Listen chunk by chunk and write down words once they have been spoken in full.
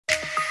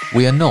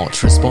We are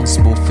not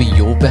responsible for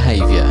your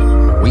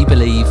behaviour. We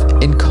believe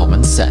in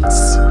common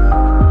sense.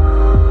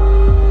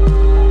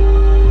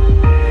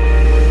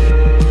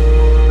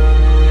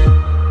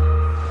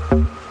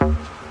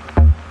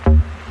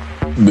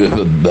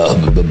 No,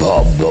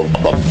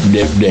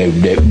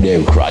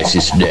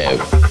 crisis,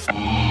 no.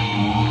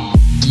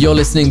 You're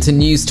listening to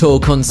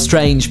NewsTalk on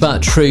Strange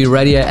But True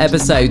Radio,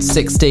 episode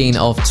 16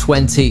 of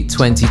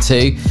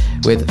 2022,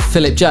 with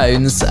Philip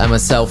Jones and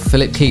myself,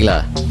 Philip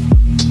Keeler.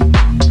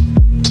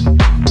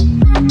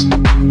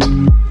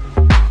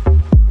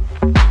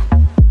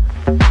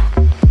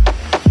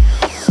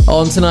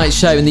 On tonight's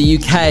show, in the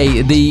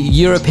UK, the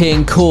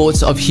European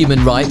Court of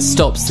Human Rights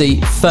stops the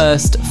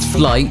first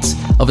flight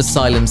of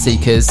asylum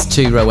seekers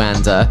to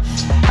Rwanda.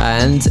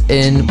 And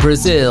in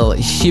Brazil,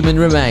 human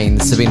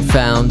remains have been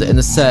found in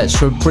the search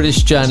for a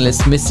British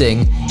journalist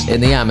missing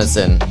in the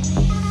Amazon.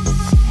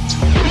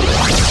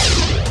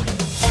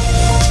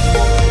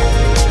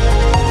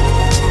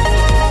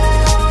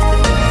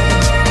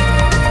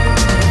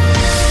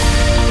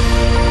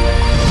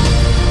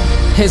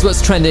 Here's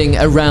what's trending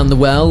around the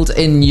world.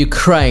 In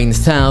Ukraine,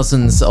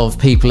 thousands of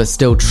people are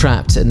still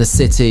trapped in the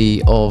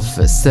city of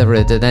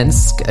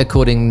Severodonetsk.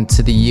 According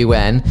to the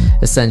UN,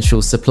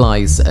 essential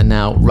supplies are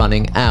now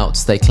running out.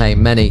 They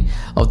claim many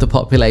of the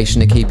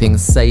population are keeping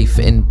safe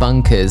in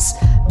bunkers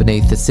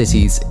beneath the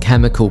city's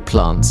chemical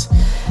plant.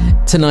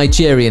 To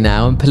Nigeria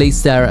now, and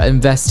police there are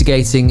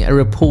investigating a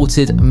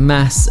reported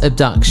mass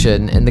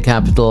abduction in the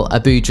capital,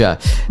 Abuja.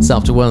 It's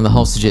after one of the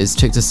hostages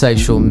took to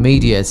social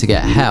media to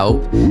get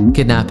help.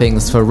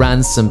 Kidnappings for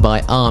ransom by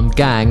armed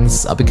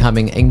gangs are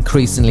becoming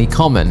increasingly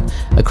common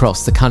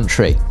across the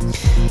country.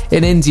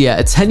 In India,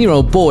 a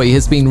 10-year-old boy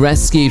has been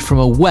rescued from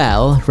a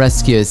well.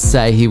 Rescuers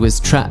say he was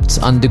trapped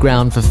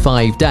underground for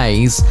 5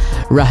 days.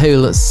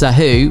 Rahul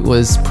Sahu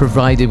was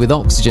provided with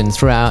oxygen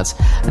throughout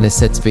and is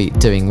said to be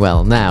doing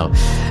well now.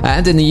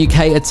 And in the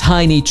UK, a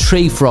tiny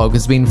tree frog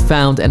has been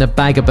found in a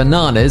bag of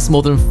bananas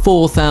more than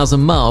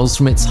 4,000 miles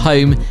from its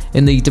home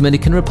in the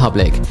Dominican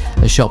Republic.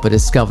 A shopper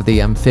discovered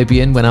the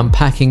amphibian when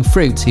unpacking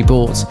fruit he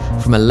bought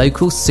from a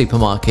local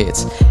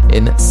supermarket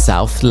in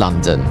South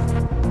London.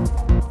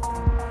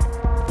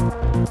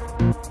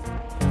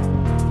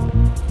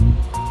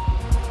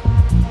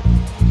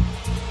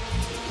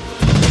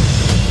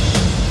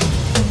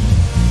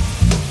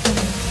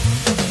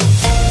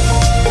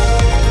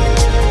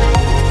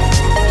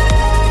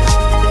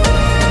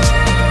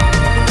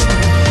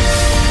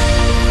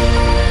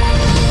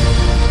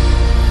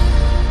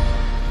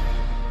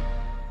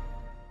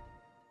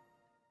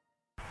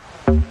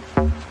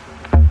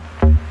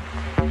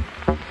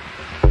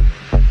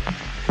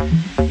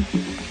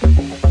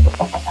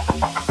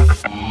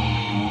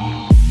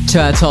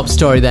 To our top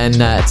story then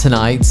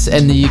tonight.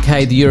 In the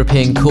UK, the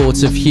European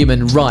Court of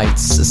Human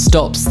Rights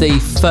stops the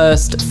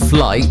first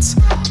flight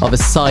of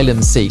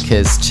asylum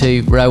seekers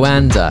to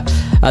Rwanda.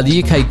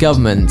 The UK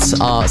government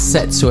are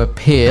set to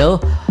appeal.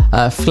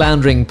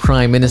 Floundering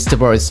Prime Minister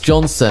Boris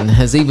Johnson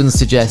has even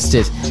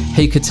suggested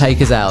he could take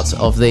us out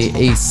of the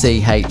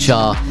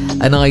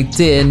ECHR, an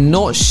idea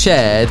not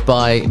shared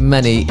by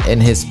many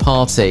in his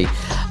party.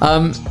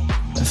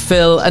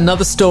 Phil,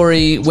 another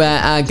story where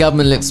our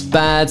government looks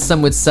bad,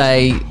 some would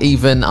say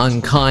even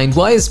unkind.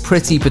 Why is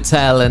Priti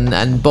Patel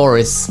and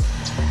Boris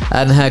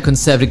and her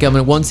Conservative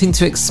government wanting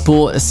to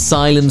export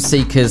asylum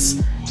seekers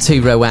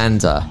to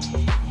Rwanda?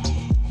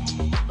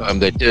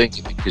 They're doing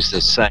it because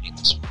they're saying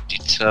this will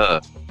deter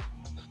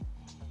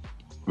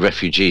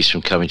refugees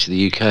from coming to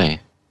the UK.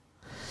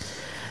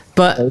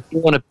 But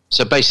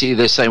so basically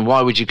they're saying,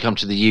 why would you come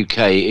to the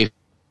UK if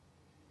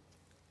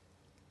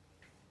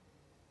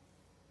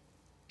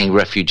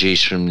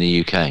refugees from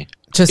the UK?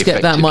 Just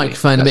get that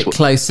microphone a bit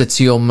closer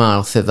to your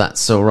mouth, if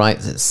that's all right.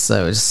 It's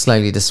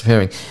slowly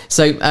disappearing.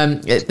 So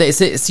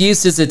it's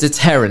used as a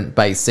deterrent,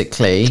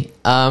 basically.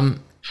 But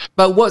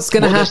what's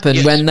going to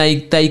happen when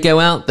they go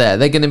out there?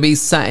 They're going to be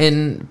sat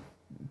in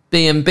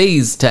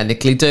B&Bs,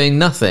 technically, doing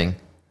nothing.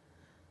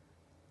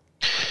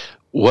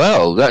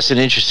 Well, that's an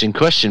interesting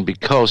question,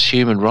 because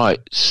human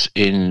rights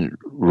in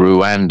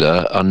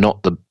Rwanda are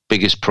not the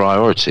biggest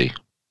priority.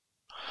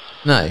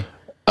 No.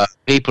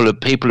 People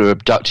are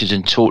abducted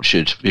and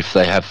tortured if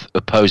they have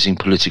opposing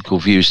political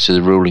views to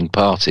the ruling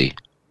party,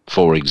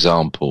 for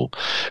example.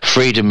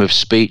 Freedom of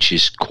speech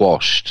is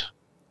quashed.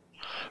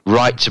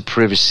 Right to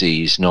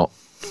privacy is not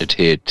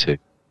adhered to,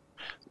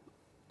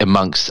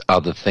 amongst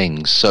other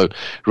things. So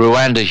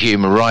Rwanda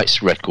human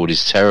rights record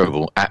is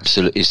terrible.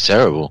 Absolutely, is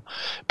terrible.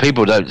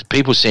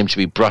 People seem to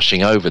be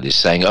brushing over this,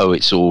 saying, "Oh,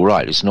 it's all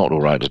right." It's not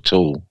all right at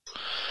all.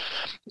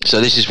 So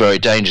this is very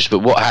dangerous. But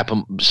what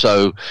happened?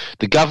 So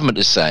the government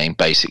is saying,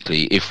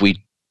 basically, if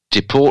we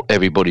deport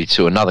everybody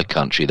to another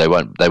country, they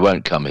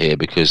won't come here,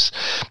 because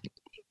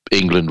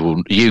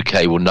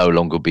UK will no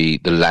longer be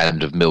the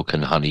land of milk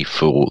and honey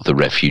for the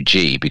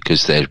refugee,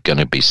 because they're going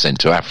to be sent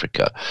to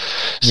Africa.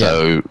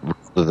 So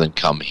rather than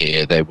come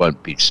here, they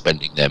won't be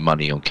spending their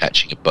money on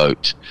catching a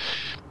boat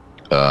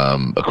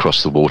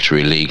across the water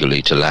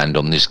illegally to land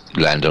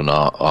on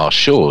our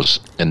shores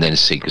and then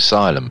seek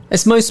asylum.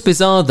 It's most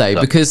bizarre though,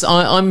 because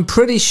I'm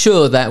pretty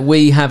sure that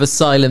we have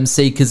asylum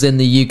seekers in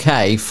the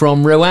UK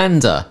from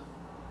Rwanda.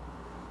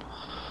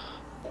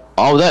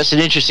 Oh, that's an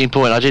interesting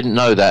point. I didn't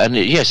know that. And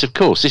yes, of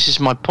course, this is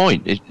my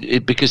point.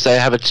 Because they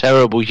have a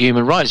terrible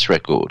human rights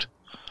record.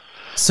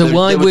 So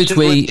why would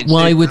we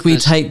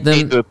take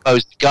them? Who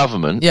oppose the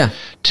government? Yeah.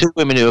 2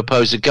 women who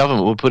oppose the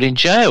government were put in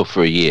jail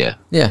for a year.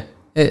 Yeah,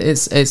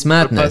 it's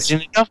madness.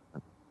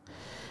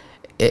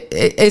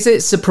 Is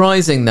it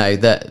surprising though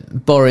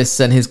that Boris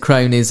and his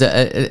cronies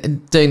are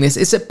doing this?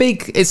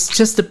 It's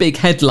just a big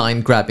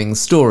headline grabbing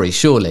story,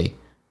 surely.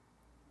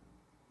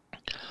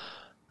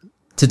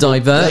 To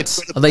divert?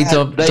 Are they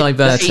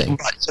diverting?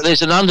 Right. So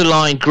there's an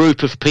underlying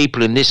group of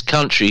people in this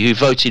country who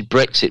voted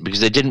Brexit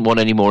because they didn't want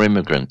any more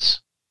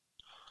immigrants.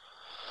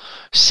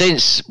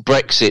 Since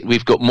Brexit,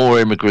 we've got more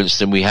immigrants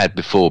than we had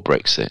before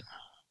Brexit.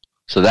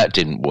 So that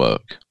didn't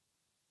work,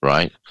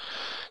 right?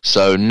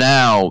 So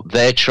now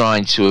they're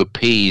trying to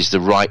appease the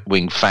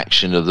right-wing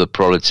faction of the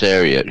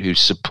proletariat who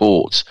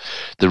support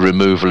the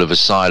removal of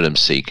asylum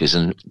seekers.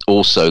 And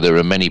also there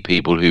are many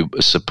people who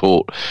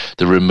support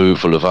the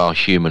removal of our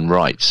human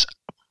rights.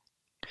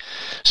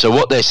 So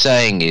what they're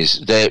saying is,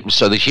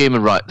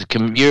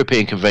 the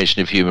European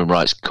Convention of Human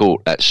Rights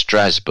Court at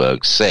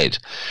Strasbourg said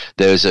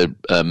there's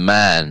a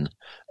man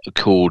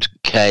called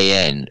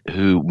KN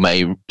who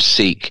may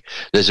seek,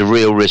 there's a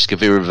real risk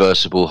of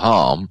irreversible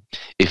harm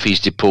if he's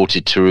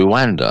deported to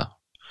Rwanda.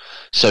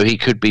 So he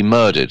could be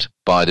murdered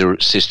by the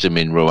system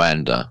in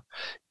Rwanda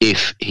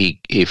if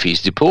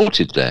he's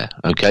deported there.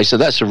 Okay, so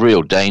that's a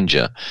real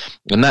danger.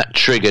 And that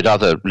triggered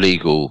other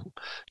legal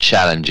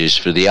challenges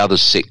for the other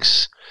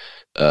 6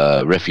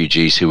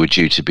 refugees who were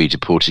due to be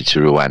deported to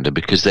Rwanda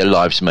because their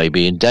lives may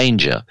be in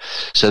danger.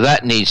 So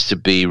that needs to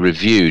be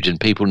reviewed, and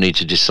people need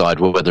to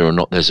decide whether or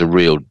not there's a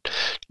real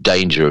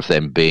danger of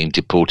them being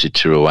deported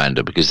to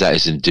Rwanda, because that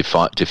is a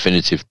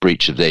definitive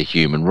breach of their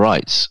human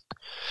rights.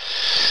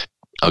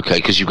 Okay,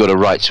 because you've got a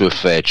right to a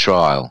fair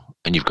trial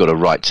and you've got a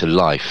right to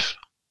life.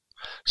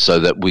 So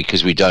that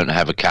because we don't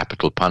have a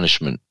capital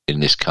punishment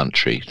in this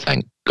country,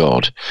 thank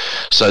God.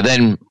 So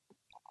then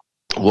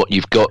what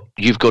you've got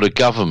a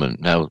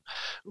government now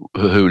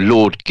who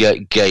Lord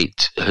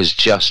Gate has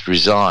just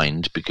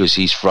resigned because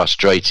he's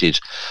frustrated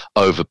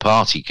over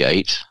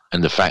Partygate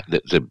and the fact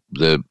that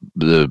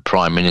the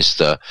Prime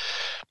Minister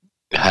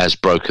has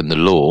broken the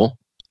law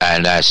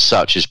and as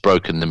such has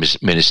broken the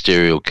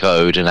ministerial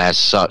code and as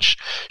such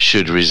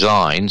should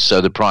resign.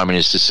 So the Prime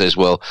Minister says,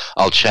 well,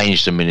 I'll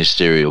change the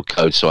ministerial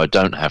code so I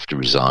don't have to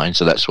resign.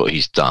 So that's what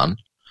he's done.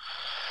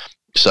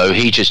 So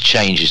he just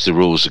changes the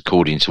rules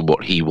according to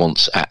what he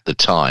wants at the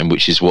time,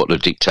 which is what a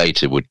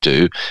dictator would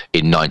do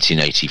in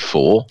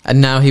 1984. And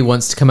now he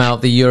wants to come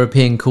out the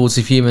European Court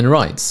of Human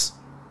Rights.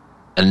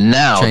 And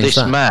now this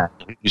man,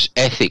 whose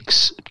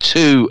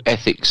two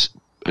ethics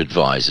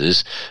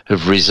advisors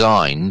have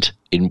resigned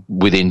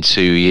within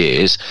 2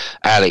 years.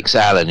 Alex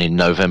Allen in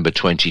November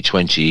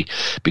 2020,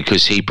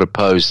 because he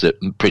proposed that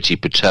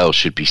Priti Patel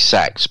should be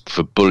sacked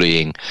for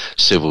bullying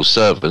civil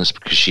servants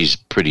because she's a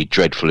pretty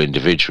dreadful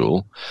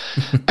individual.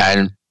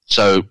 And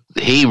so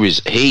he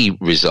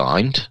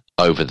resigned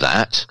over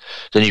that.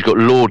 Then you've got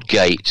Lord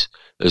Gate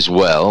as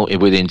well.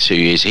 Within 2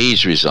 years,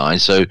 he's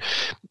resigned. So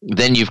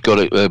then you've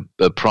got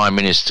a Prime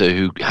Minister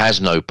who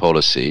has no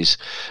policies,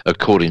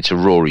 according to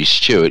Rory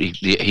Stewart.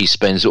 He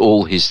spends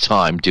all his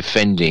time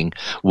defending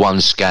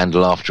one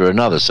scandal after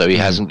another, so he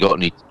hasn't got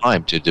any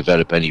time to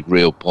develop any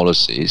real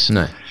policies.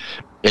 No.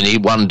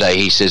 And one day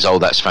he says, "Oh,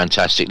 that's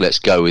fantastic, let's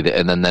go with it,"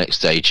 and then the next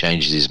day he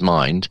changes his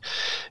mind.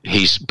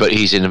 He's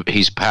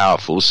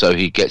powerful, so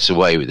he gets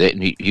away with it,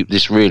 and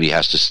this really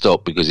has to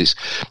stop because it's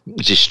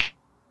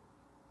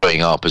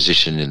destroying our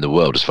position in the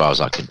world, as far as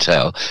I can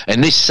tell.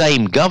 And this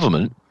same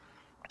government,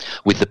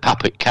 with the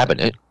puppet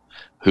cabinet,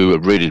 who are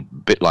really a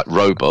bit like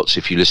robots.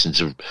 If you listen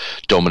to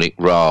Dominic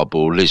Raab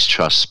or Liz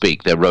Truss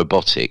speak, they're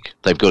robotic.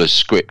 They've got a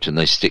script and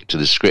they stick to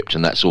the script,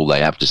 and that's all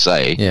they have to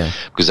say,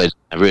 because they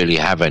don't really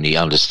have any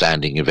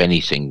understanding of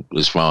anything,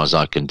 as far as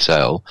I can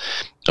tell,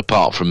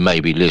 apart from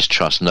maybe Liz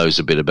Truss knows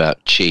a bit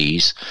about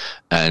cheese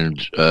and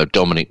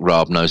Dominic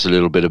Raab knows a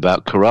little bit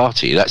about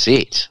karate. That's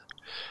it.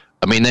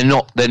 I mean,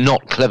 they're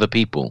not clever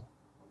people,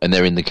 and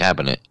they're in the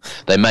cabinet.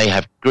 They may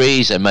have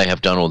degrees, they may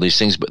have done all these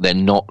things, but they're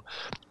not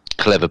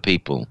clever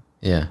people.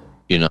 Yeah.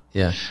 You know.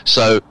 Yeah.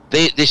 So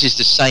this is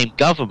the same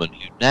government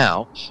who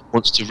now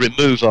wants to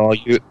remove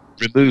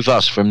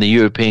us from the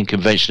European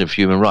Convention of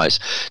Human Rights,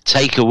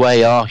 take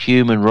away our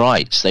human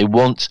rights.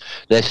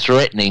 They're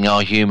threatening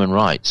our human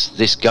rights.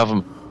 This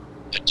government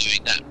are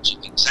doing that, which is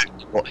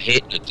exactly what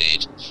Hitler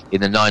did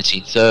in the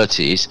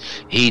 1930s.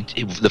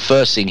 The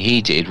first thing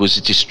he did was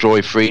to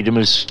destroy freedom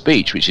of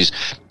speech, which is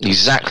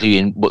exactly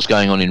in what's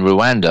going on in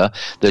Rwanda.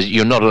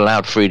 You're not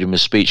allowed freedom of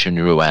speech in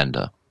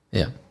Rwanda.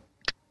 Yeah.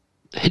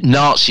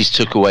 Nazis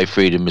took away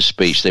freedom of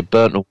speech. They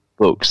burnt all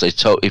books. They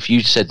told if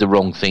you said the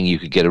wrong thing, you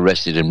could get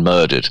arrested and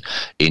murdered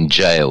in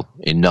jail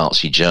in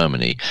Nazi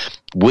Germany.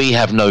 We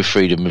have no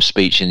freedom of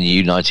speech in the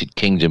United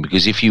Kingdom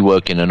because if you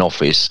work in an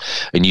office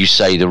and you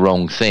say the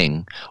wrong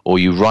thing or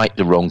you write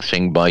the wrong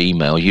thing by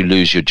email, you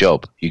lose your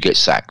job. You get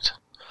sacked.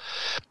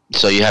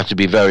 So you have to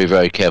be very,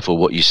 very careful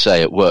what you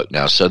say at work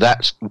now. So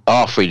that's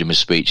our freedom of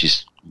speech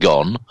is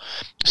gone.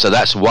 So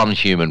that's one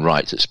human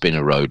right that's been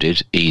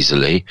eroded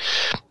easily.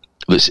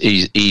 That's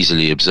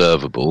easily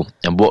observable.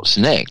 And what's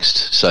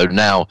next? So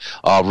now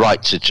our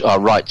right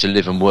to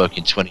live and work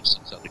in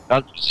 26 other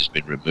countries has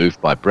been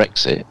removed by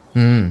Brexit.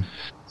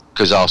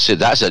 Because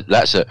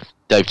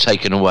they've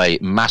taken away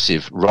a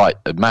massive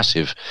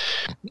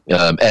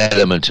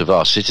element of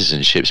our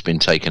citizenship's been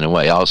taken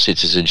away. Our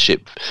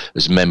citizenship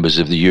as members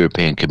of the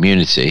European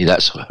community,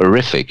 that's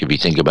horrific if you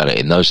think about it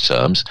in those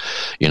terms,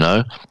 you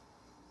know.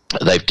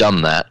 They've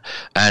done that,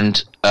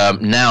 and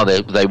now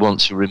they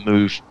want to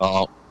remove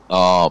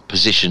our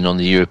position on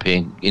the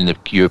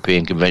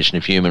European Convention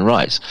of Human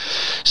Rights,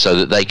 so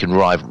that they can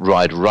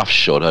ride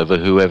roughshod over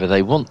whoever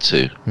they want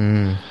to.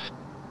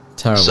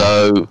 Terrible.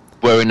 So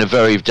we're in a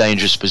very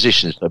dangerous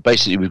position. So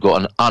basically, we've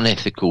got an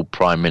unethical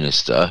prime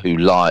minister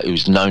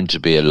who's known to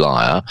be a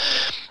liar,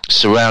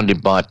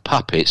 surrounded by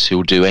puppets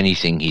who'll do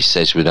anything he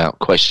says without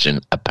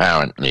question,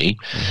 apparently.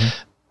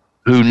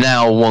 Who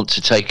now want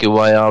to take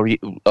away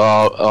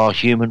our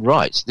human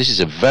rights. This is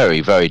a very,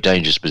 very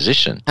dangerous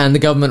position. And the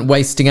government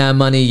wasting our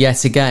money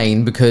yet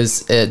again,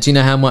 because do you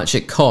know how much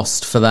it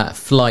cost for that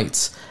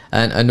flight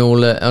and all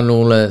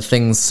the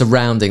things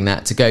surrounding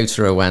that to go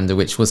to Rwanda,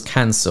 which was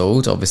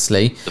cancelled,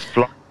 obviously.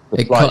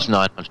 The flight's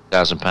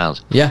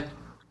 £900,000. Yeah.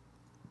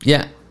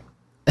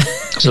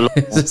 That's a lot.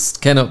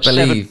 Just cannot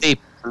believe. 7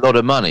 people, a lot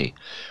of money.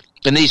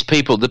 And these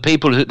people,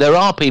 there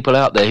are people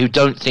out there who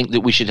don't think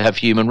that we should have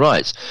human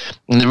rights.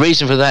 And the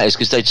reason for that is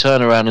because they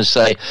turn around and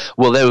say,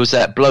 well, there was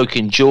that bloke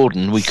in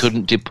Jordan we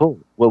couldn't deport.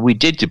 Well, we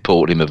did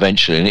deport him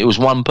eventually, and it was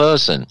one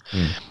person.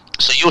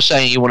 So you're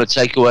saying you want to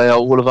take away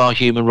all of our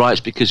human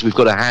rights because we've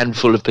got a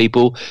handful of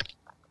people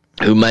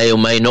who may or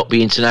may not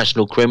be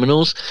international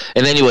criminals?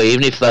 And anyway,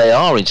 even if they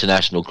are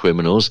international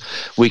criminals,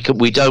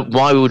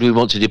 why would we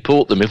want to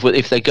deport them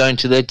if they're going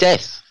to their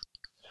death?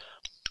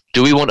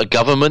 Do we want a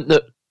government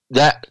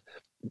that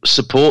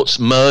supports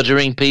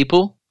murdering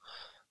people?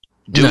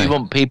 Do we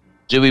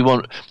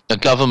want a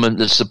government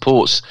that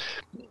supports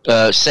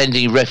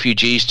sending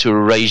refugees to a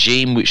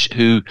regime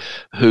who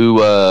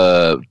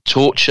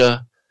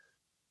torture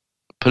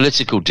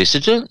political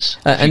dissidents?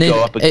 And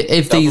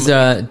if these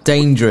are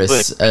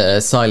dangerous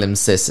asylum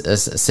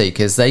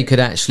seekers, they could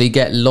actually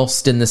get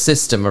lost in the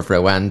system of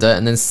Rwanda,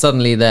 and then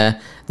suddenly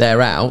they're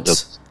out,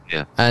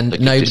 and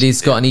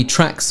nobody's got any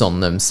tracks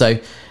on them. So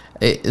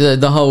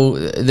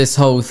this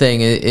whole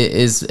thing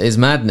is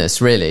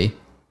madness, really.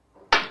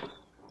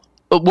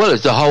 Well,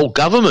 it's the whole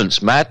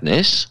government's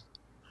madness.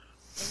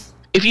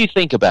 If you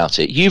think about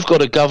it, you've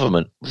got a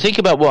government. Think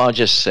about what I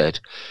just said.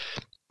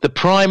 The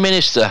Prime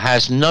Minister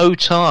has no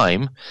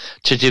time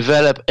to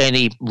develop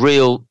any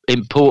real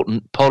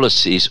important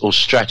policies or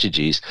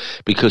strategies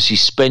because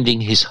he's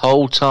spending his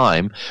whole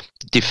time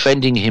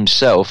defending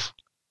himself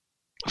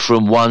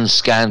from one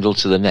scandal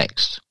to the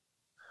next.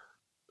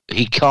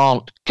 He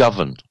can't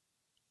govern.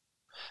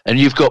 And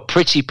you've got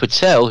Priti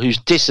Patel, who's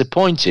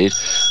disappointed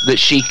that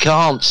she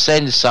can't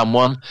send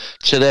someone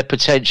to their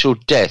potential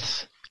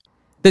death.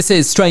 This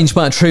is Strange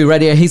But True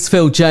Radio. He's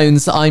Phil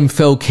Jones. I'm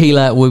Phil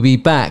Keeler. We'll be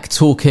back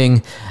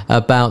talking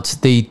about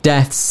the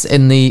deaths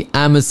in the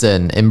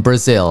Amazon in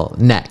Brazil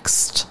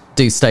next.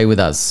 Do stay with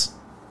us.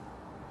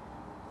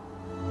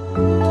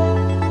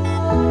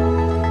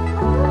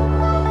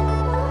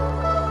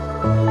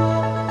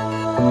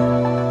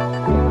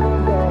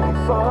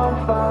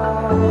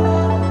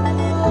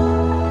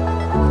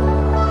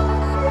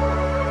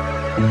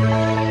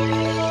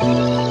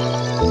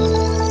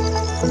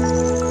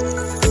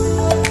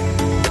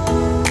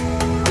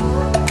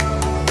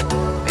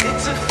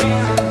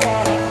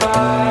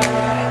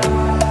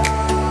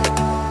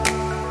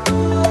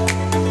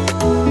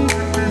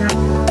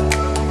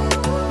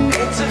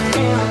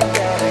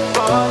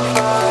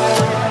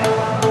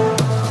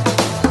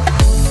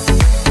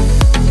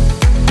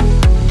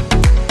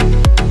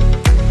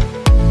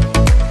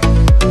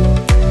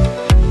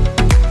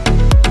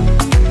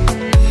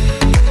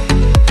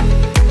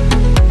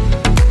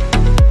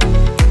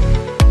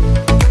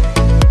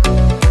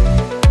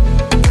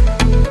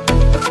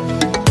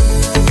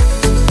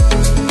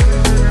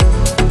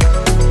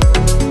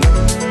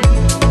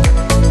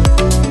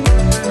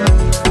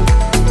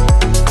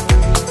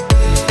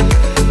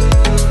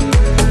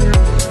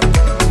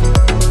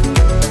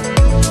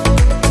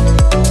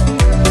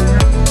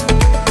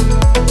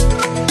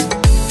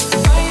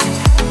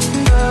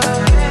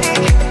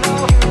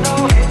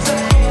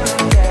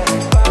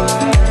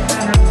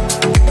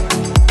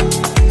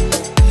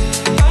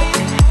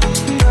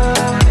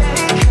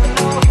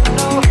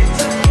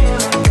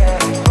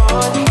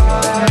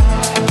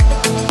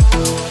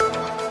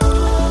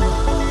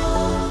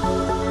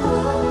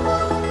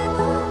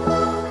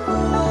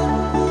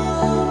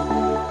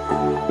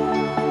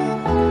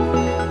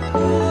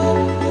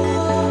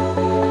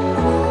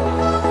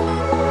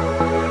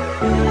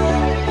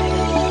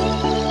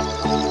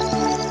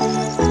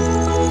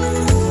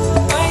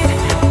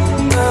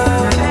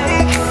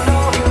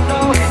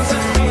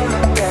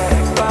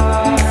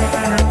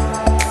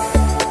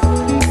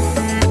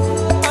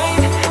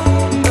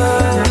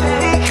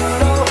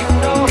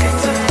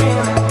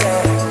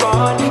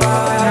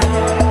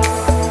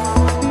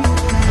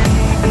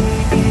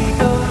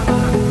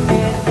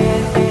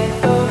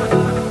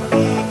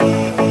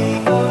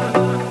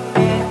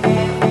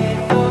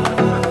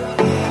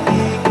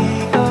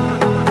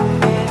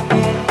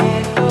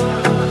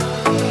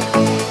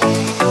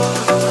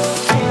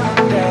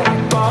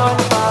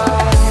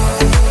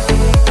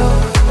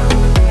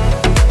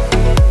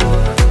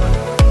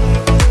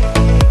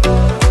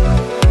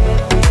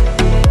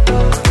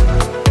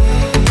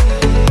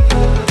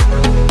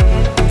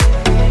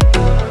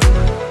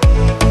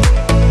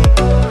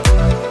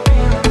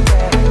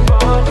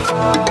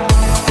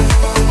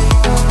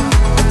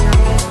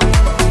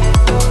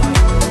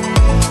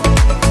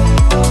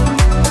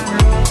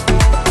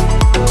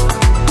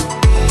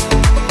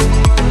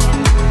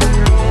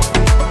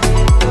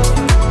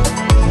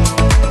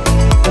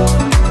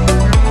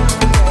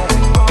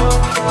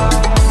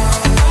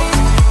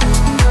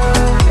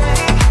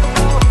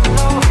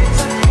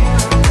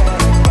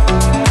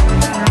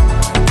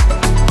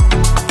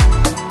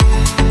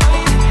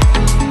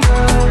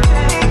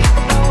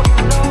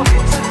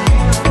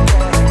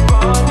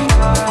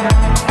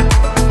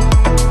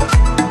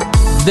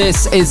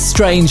 This is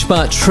Strange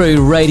But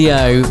True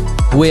Radio.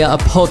 We are a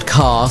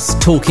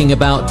podcast talking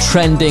about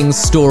trending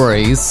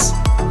stories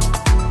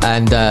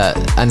and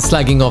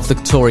slagging off the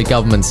Tory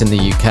government in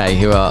the UK,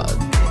 who are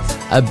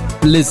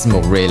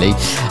abysmal, really.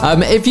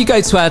 If you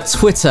go to our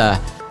Twitter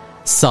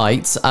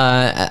site,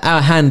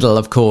 our handle,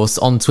 of course,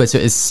 on Twitter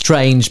is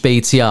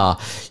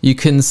StrangeBTR. You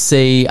can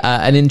see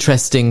an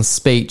interesting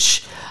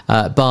speech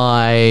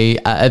by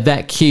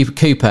Yvette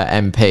Cooper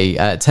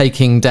MP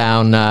taking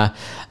down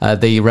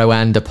the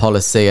Rwanda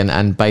policy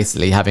and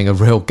basically having a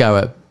real go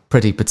at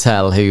Priti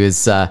Patel, who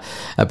is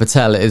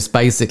Patel is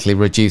basically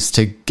reduced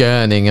to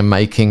gurning and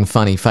making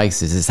funny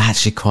faces. It's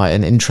actually quite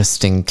an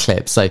interesting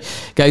clip. So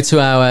go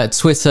to our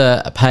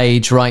Twitter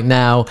page right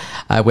now.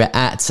 We're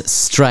at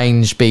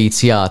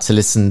StrangeBTR to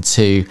listen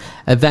to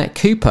Yvette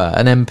Cooper,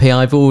 an MP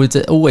I've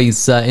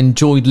always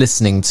enjoyed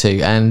listening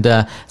to,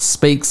 and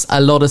speaks a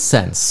lot of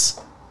sense.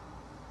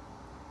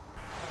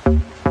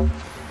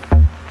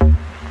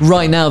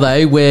 Right now,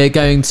 though, we're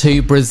going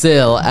to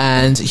Brazil,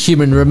 and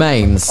human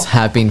remains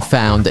have been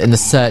found in the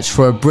search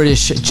for a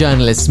British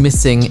journalist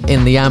missing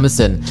in the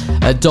Amazon.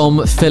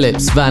 Dom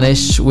Phillips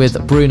vanished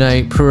with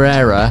Bruno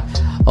Pereira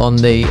on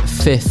the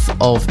 5th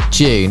of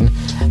June.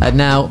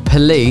 Now,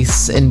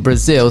 police in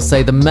Brazil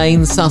say the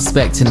main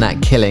suspect in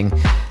that killing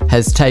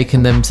has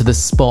taken them to the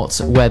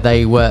spot where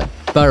they were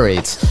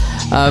buried.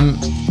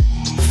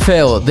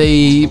 Phil,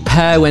 the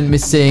pair went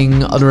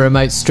missing on a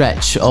remote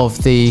stretch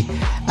of the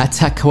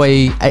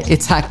Itaqui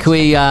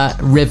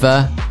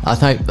River. I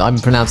think I'm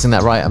pronouncing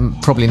that right. I'm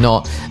probably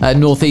not.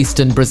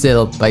 Northeastern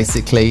Brazil,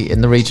 basically,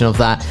 in the region of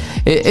that.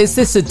 Is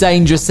this a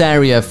dangerous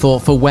area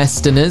for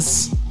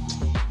Westerners?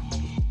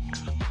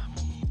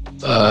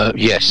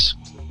 Yes.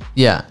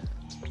 Yeah.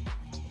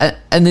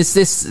 And is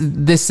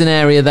this an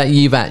area that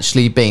you've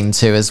actually been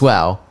to as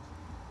well?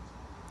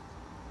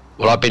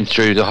 Well, I've been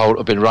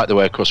right the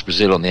way across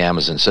Brazil on the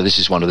Amazon, so this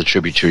is one of the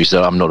tributaries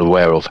that I'm not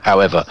aware of.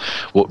 However,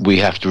 what we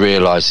have to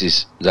realise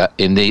is that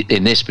in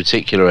this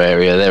particular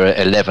area, there are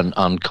 11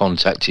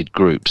 uncontacted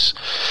groups,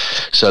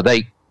 so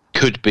they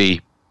could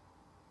be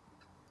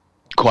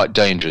quite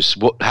dangerous.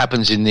 What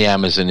happens in the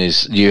Amazon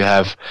is you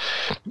have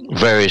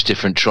various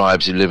different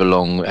tribes who live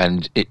along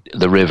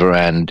the river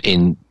and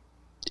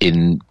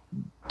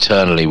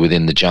internally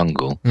within the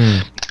jungle,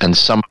 and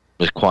some are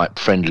quite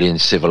friendly and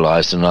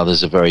civilized, and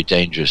others are very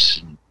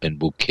dangerous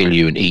and will kill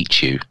you and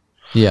eat you.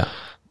 Yeah.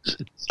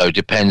 So it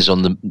depends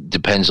on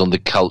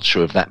the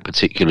culture of that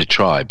particular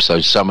tribe.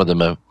 So some of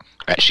them are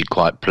actually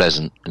quite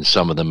pleasant, and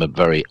some of them are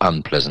very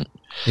unpleasant.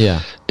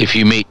 Yeah. If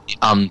you meet the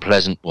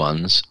unpleasant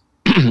ones,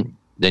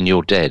 then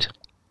you're dead.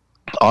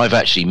 I've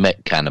actually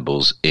met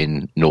cannibals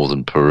in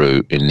northern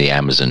Peru, in the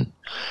Amazon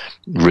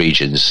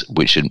regions,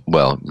 in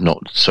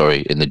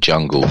the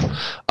jungle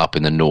up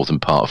in the northern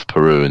part of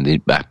Peru, in the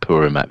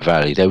Apurimac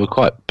Valley. They were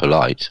quite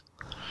polite.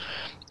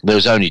 There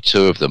was only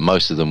 2 of them.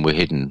 Most of them were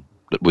hidden,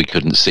 that we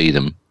couldn't see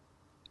them.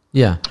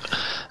 Yeah.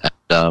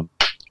 And,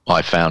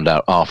 I found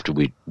out after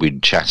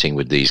we'd chatting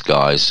with these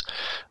guys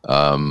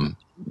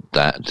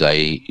that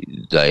they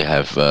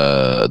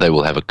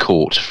will have a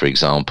court, for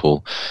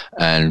example,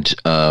 and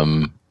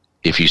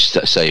if you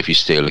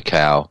steal a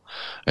cow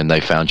and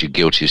they found you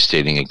guilty of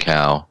stealing a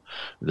cow,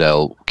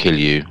 they'll kill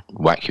you,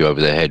 whack you over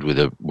the head with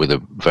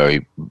a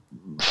very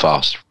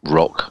fast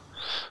rock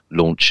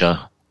launcher,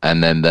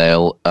 and then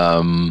they'll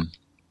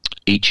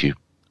eat you.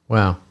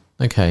 Wow.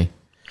 Okay.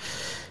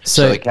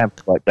 So it can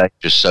be quite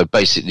dangerous. So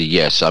basically,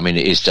 yes, I mean,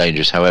 it is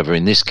dangerous. However,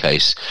 in this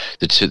case,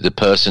 the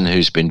person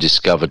who's been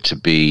discovered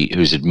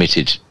who's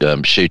admitted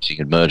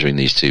shooting and murdering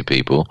these 2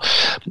 people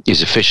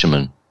is a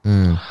fisherman.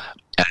 And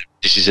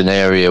this is an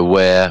area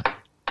where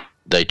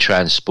they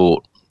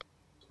transport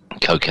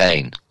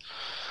cocaine.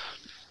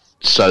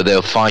 So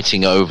they're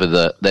fighting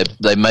over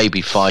they may be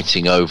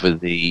fighting over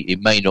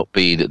it may not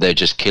be that they're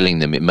just killing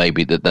them. It may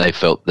be that they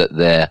felt that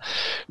their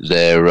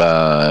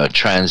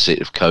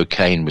transit of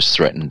cocaine was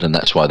threatened, and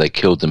that's why they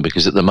killed them,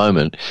 because at the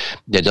moment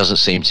there doesn't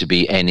seem to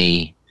be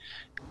any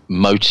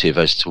motive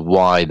as to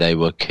why they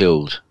were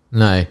killed.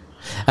 No.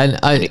 And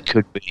it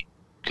could be.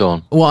 Go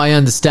on. What I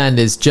understand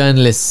is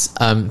journalists,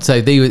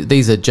 so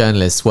these are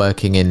journalists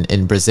working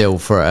in Brazil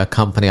for a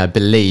company, I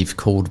believe,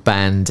 called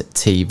Band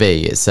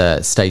TV. It's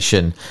a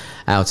station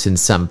out in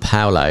Sao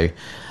Paulo,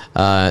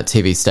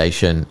 TV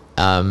station.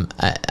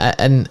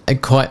 And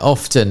quite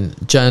often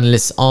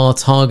journalists are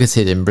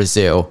targeted in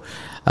Brazil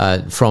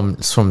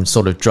from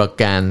sort of drug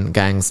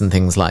gangs and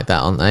things like that,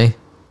 aren't they?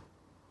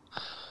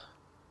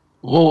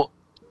 Well,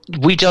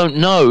 we don't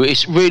know.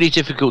 It's really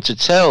difficult to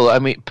tell. I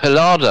mean,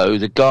 Pelado,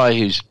 the guy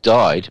who's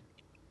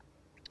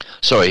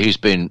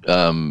been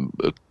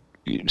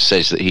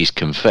says that he's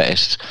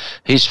confessed.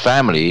 His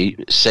family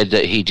said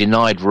that he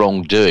denied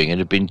wrongdoing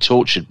and had been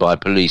tortured by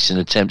police in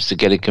attempts to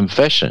get a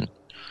confession.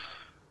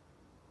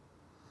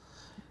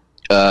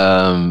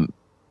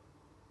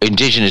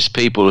 Indigenous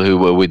people who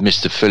were with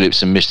Mr.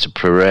 Phillips and Mr.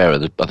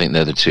 Pereira, I think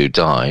they're the 2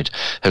 died,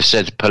 have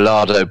said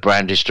Pelado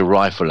brandished a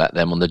rifle at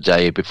them on the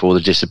day before the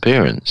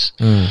disappearance.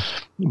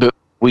 But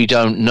we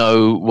don't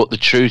know what the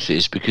truth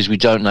is because we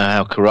don't know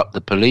how corrupt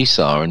the police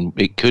are, and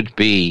it could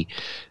be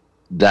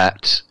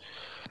that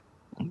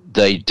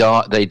they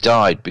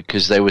died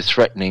because they were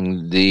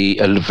threatening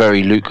a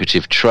very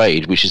lucrative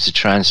trade, which is the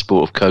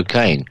transport of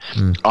cocaine.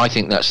 I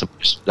think that's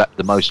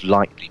the most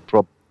likely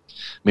problem.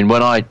 I mean,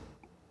 when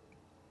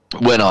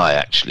I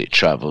actually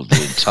travelled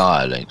the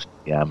entire length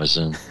of the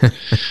Amazon,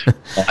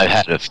 I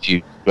had a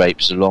few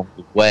scrapes along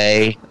the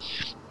way.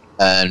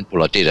 And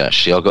well, I did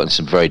actually. I got in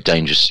some very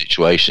dangerous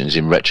situations.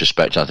 In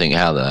retrospect, I think,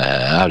 how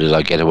did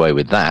I get away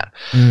with that?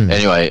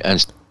 Anyway,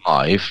 and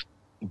survive.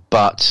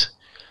 But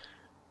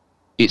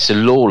it's a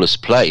lawless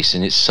place,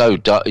 and it's so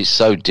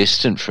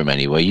distant from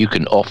anywhere. You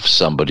can off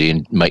somebody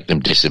and make them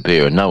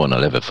disappear, and no one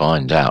will ever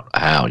find out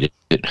how.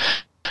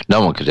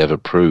 No one could ever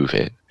prove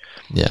it.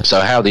 Yeah.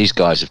 So how these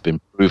guys have been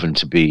proven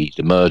to be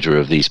the murderer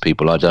of these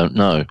people, I don't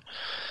know.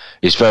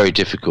 It's very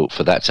difficult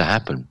for that to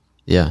happen.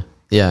 Yeah.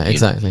 Yeah.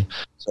 Exactly.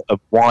 So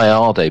why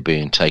are they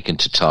being taken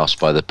to task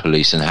by the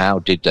police, and how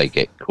did they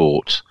get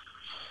caught?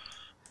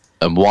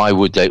 And what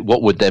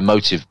would their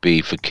motive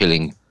be for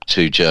killing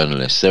two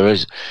journalists?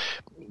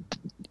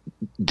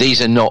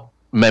 These are not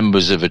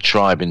members of a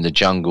tribe in the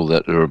jungle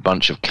that are a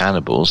bunch of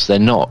cannibals. They're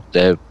not.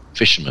 They're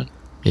fishermen.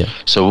 Yeah.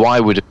 So why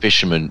would a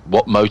fisherman?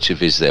 What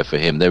motive is there for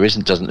him?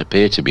 Doesn't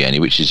appear to be any,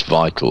 which is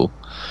vital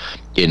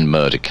in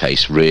murder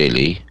case.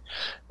 Really,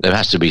 there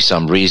has to be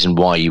some reason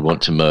why you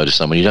want to murder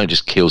someone. You don't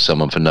just kill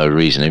someone for no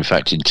reason. In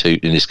fact, in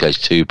this case,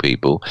 two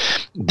people.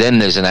 Then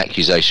there's an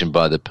accusation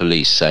by the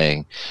police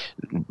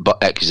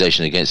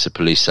accusation against the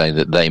police saying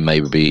that they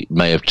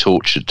may have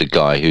tortured the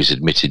guy who's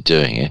admitted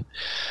doing it.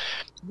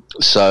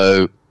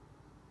 So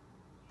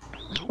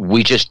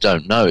we just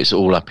don't know. It's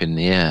all up in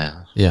the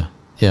air. Yeah.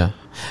 Yeah.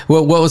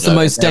 Well, what was the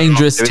most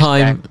dangerous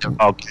time?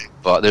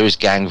 But there is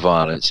gang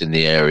violence in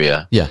the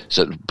area. Yeah.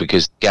 So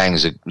because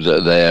gangs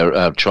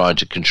they're trying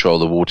to control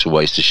the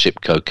waterways to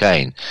ship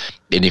cocaine,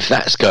 and if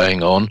that's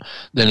going on,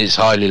 then it's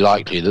highly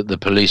likely that the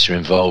police are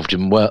involved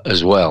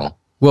as well.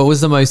 What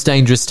was the most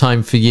dangerous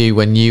time for you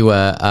when you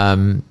were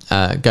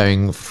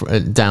going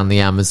down the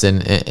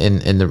Amazon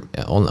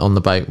on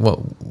the boat?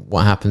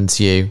 What happened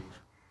to you?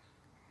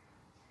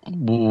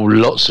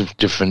 Lots of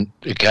different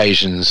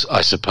occasions,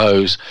 I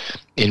suppose,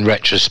 in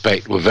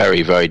retrospect, were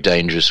very, very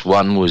dangerous.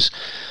 One was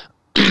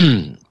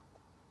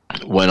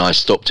when I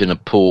stopped in a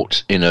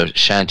port in a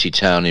shanty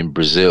town in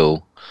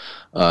Brazil.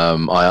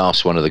 I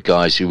asked one of the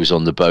guys who was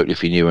on the boat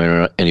if he knew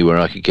anywhere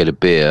I could get a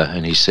beer,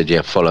 and he said,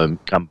 yeah,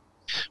 come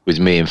with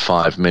me in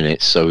 5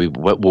 minutes. So we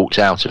walked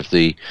out of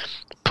the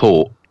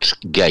port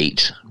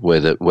gate where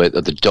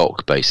the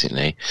dock,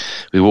 basically.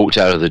 We walked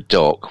out of the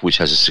dock, which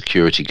has a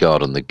security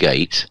guard on the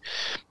gate.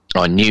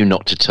 I knew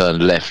not to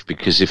turn left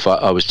because if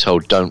I was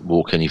told don't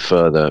walk any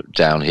further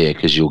down here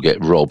because you'll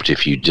get robbed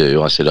if you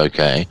do. I said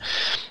okay.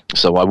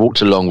 So I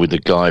walked along with the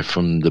guy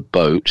from the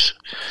boat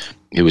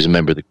who was a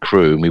member of the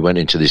crew, and we went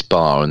into this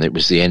bar, and it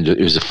was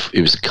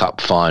the cup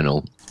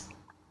final,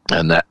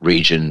 and that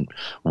region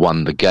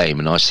won the game,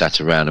 and I sat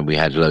around and we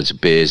had loads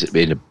of beers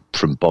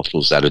from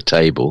bottles at a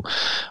table.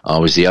 I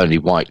was the only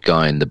white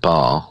guy in the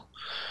bar,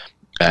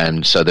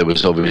 and so there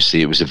was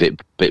obviously, it was a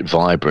bit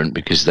vibrant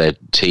because their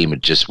team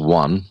had just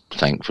won,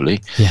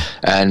 thankfully. Yeah.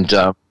 And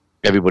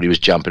everybody was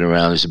jumping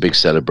around. It was a big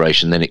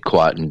celebration. Then it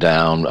quietened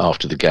down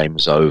after the game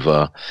was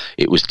over.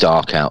 It was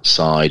dark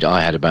outside. I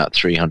had about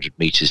 300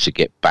 meters to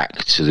get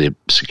back to the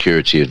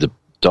security of the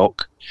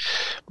dock,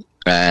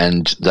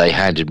 and they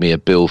handed me a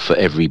bill for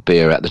every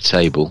beer at the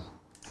table.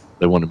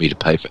 They wanted me to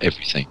pay for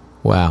everything.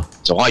 Wow.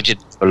 So I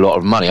did a lot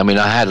of money. I mean,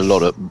 I had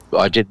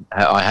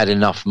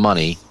enough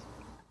money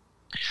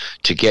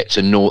to get to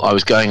I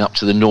was going up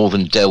to the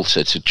northern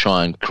delta to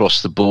try and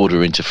cross the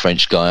border into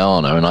French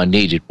Guiana, and I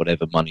needed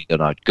whatever money that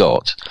I'd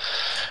got,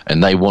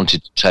 and they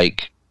wanted to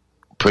take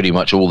pretty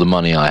much all the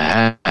money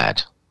I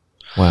had.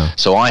 Wow.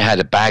 So I had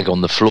a bag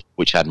on the floor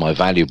which had my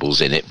valuables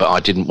in it, but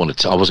I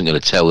wasn't going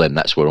to tell them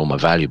that's where all my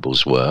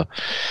valuables were.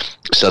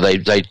 So they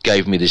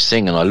gave me this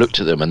thing, and I looked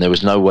at them, and there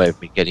was no way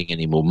of me getting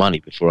any more money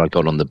before I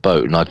got on the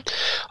boat. And I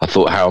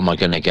thought, how am I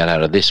going to get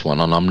out of this one?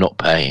 And I'm not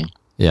paying.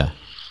 Yeah.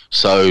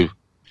 So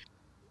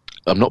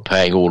I'm not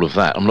paying all of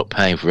that. I'm not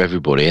paying for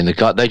everybody. And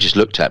they just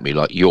looked at me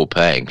like, you're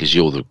paying because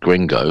you're the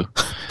gringo.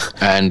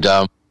 And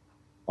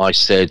I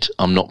said,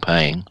 I'm not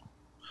paying.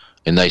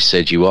 And they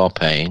said, you are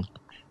paying.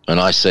 And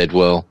I said,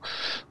 well,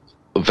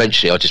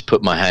 eventually I just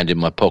put my hand in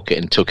my pocket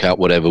and took out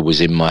whatever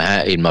was in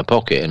my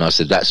pocket. And I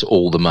said, that's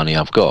all the money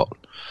I've got.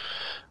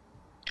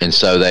 And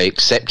so they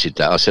accepted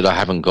that. I said, I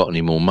haven't got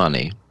any more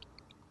money.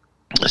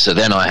 So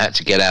then I had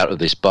to get out of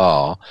this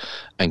bar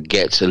and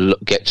get to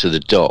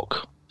the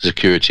dock,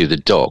 security of the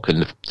dock.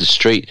 And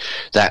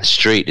that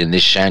street in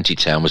this shanty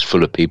town was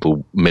full of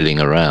people milling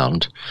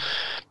around.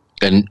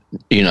 And,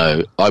 you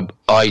know,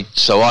 I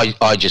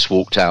just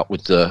walked out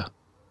with the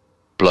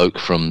bloke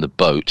from the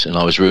boat, and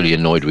I was really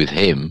annoyed with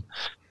him,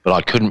 but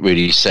I couldn't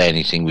really say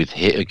anything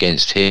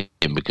against him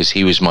because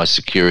he was my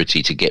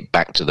security to get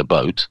back to the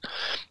boat.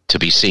 To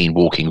be seen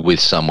walking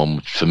with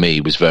someone for me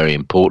was very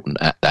important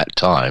at that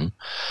time.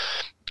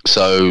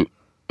 So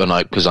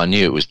because I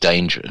knew it was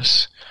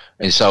dangerous.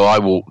 And so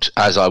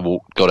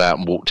got out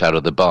and walked out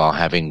of the bar,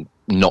 having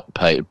not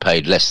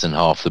paid less than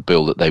half the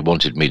bill that they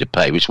wanted me to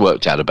pay, which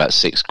worked out about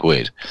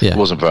 £6. Yeah. It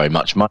wasn't very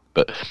much money,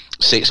 but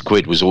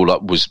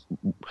 £6 was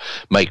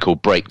make or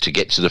break to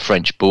get to the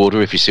French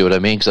border, if you see what I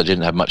mean, because I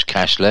didn't have much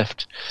cash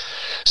left.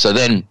 So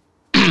then,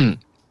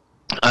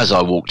 as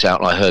I walked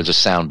out, I heard a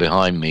sound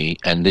behind me,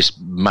 and this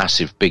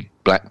massive big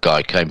black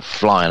guy came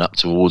flying up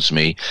towards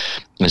me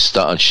and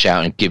started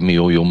shouting, "Give me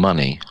all your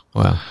money."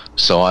 Wow.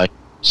 So I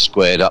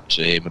squared up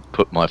to him and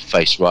put my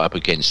face right up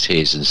against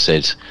his and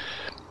said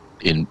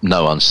in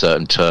no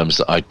uncertain terms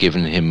that I'd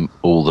given him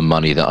all the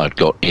money that I'd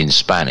got in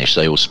Spanish.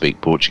 They all speak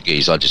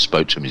Portuguese. I just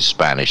spoke to him in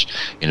Spanish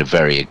in a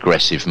very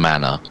aggressive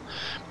manner,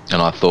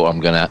 and I thought I'm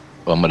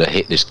gonna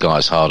hit this guy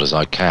as hard as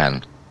I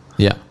can.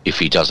 Yeah. If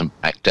he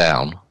doesn't back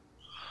down.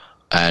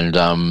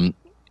 And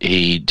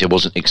he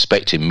wasn't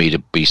expecting me to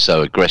be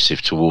so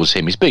aggressive towards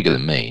him. He's bigger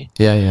than me.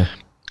 Yeah, yeah.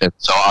 And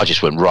so I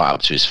just went right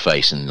up to his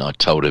face and I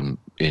told him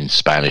in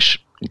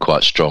Spanish, in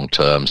quite strong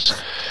terms,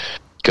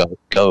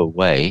 go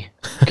away,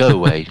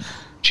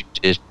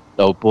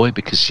 old boy,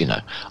 because, you know,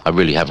 I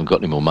really haven't got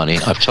any more money.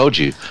 I've told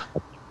you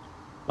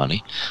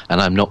money,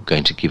 and I'm not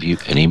going to give you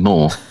any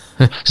more.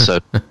 So,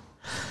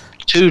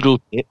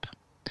 toodle tip.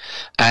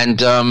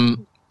 And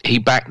he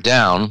backed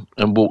down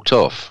and walked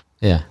off.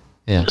 Yeah,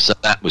 yeah. So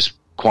that was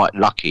quite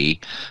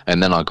lucky.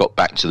 And then I got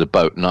back to the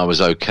boat and I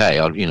was okay.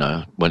 I,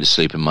 went to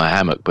sleep in my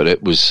hammock, but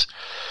that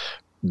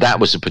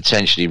was a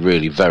potentially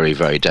really very,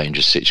 very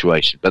dangerous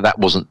situation. But that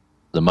wasn't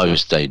the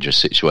most dangerous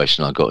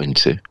situation I got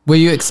into. Were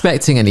you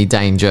expecting any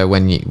danger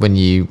when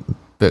you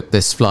booked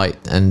this flight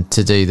and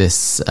to do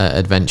this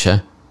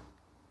adventure?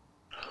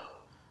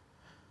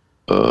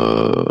 Yeah.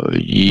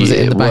 Was it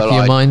in the back of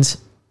your mind?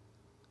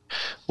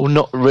 Well,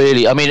 not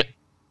really. I mean,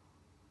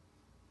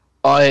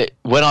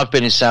 when I've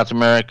been in South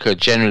America,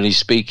 generally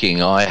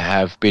speaking, I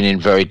have been in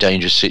very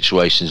dangerous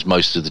situations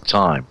most of the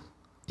time.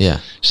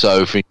 Yeah.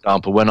 So, for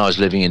example, when I was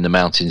living in the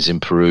mountains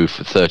in Peru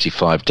for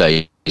 35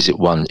 days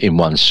in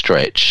one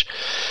stretch,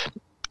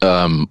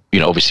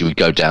 obviously we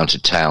go down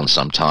to town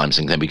sometimes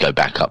and then we go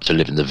back up to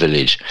live in the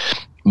village.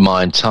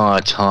 My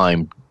entire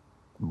time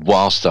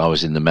whilst I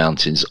was in the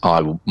mountains,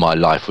 my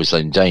life was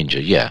in danger,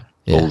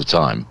 all the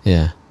time.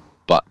 Yeah.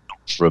 But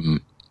not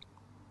from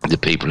the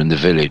people in the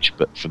village,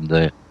 but from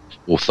the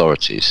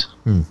authorities.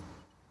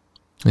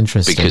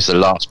 Interesting. Because the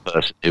last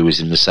person who was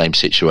in the same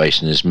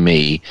situation as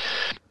me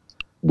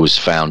was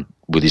found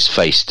with his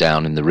face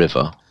down in the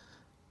river.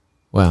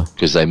 Wow.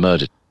 Because they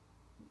murdered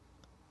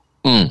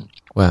him.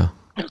 Wow.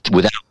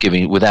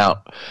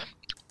 Without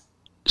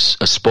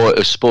a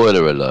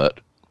spoiler alert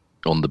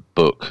on the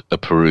book, A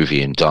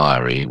Peruvian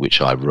Diary,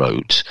 which I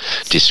wrote,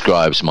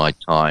 describes my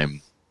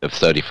time of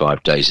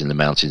 35 days in the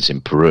mountains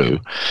in Peru,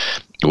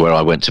 where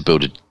I went to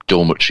build a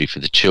dormitory for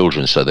the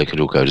children so they could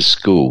all go to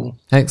school.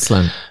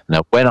 Excellent.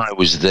 Now, when I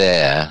was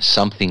there,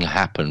 something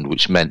happened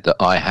which meant that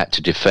I had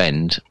to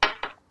defend,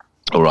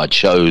 or I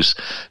chose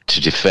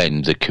to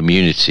defend, the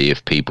community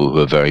of people who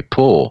are very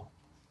poor.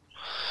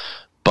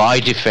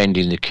 By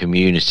defending the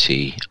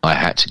community, I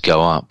had to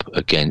go up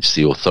against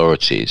the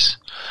authorities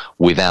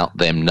without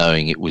them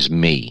knowing it was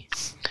me.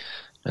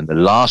 And the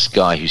last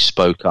guy who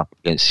spoke up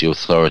against the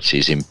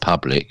authorities in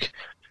public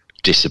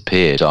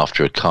disappeared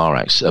after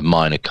a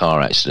minor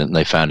car accident, and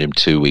they found him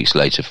 2 weeks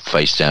later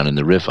face down in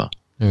the river.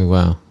 Oh,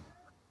 wow.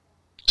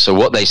 So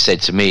what they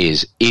said to me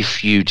is,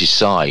 if you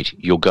decide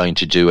you're going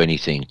to do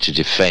anything to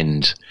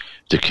defend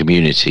the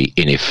community,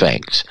 in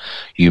effect,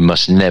 you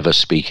must never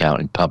speak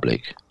out in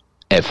public,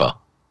 ever.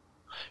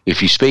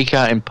 If you speak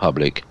out in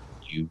public,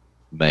 you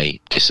may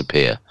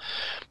disappear.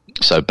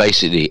 So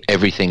basically,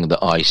 everything that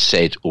I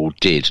said or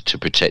did to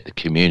protect the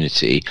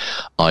community,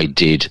 I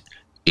did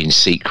in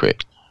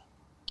secret.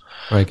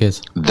 Very good.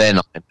 Then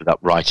I ended up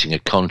writing a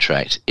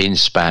contract in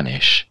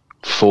Spanish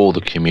for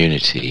the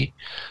community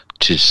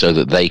so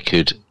that they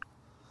could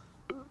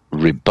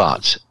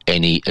rebut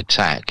any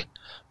attack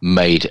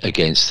made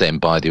against them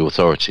by the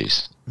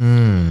authorities.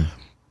 It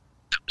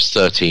was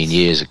 13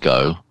 years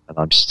ago, and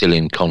I'm still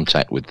in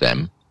contact with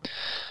them,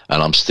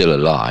 and I'm still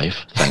alive,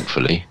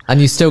 thankfully. And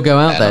you still go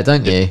out there,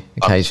 don't you,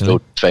 occasionally?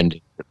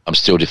 I'm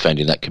still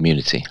defending that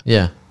community.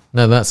 Yeah.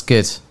 No, that's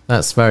good.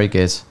 That's very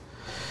good.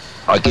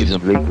 I give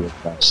them legal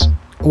advice.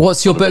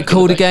 What's your book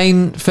called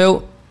again,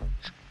 Phil?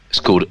 It's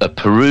called A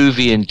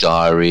Peruvian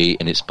Diary,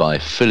 and it's by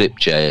Philip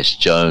J.S.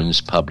 Jones,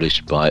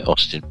 published by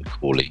Austin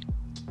Macaulay.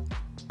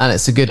 And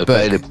it's a good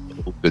book.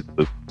 Good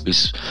book.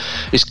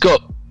 It's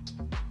got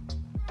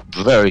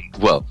very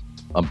well.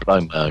 I'm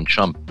blowing my own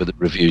trumpet, but the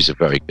reviews are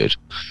very good.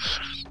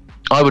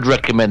 I would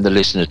recommend the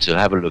listener to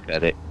have a look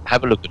at it.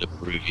 Have a look at A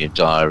Peruvian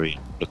Diary.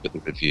 Look at the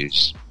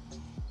reviews.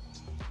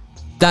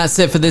 That's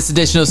it for this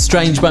edition of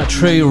Strange But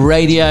True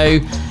Radio.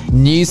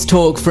 News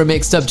Talk for a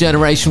mixed up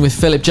generation with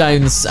Philip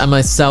Jones and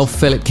myself,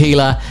 Philip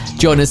Keeler.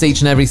 Join us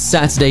each and every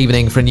Saturday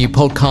evening for a new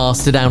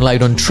podcast to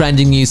download on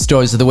trending news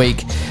stories of the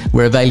week.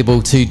 We're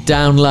available to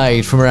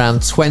download from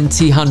around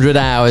 2000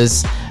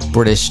 hours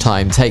British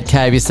time. Take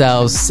care of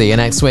yourselves. See you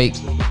next week.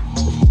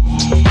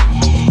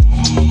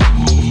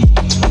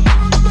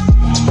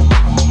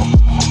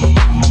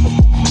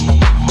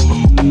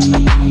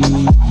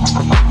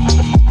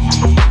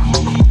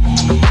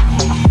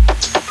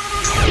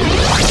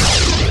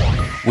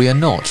 We are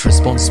not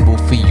responsible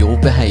for your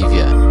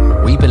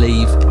behaviour. We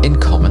believe in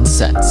common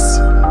sense.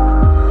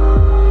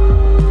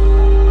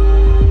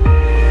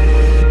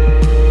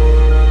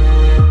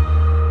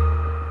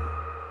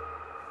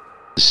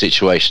 The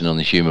situation on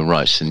the human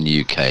rights in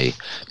the UK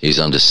is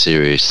under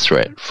serious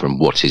threat from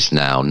what is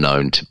now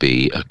known to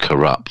be a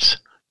corrupt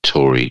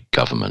Tory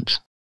government.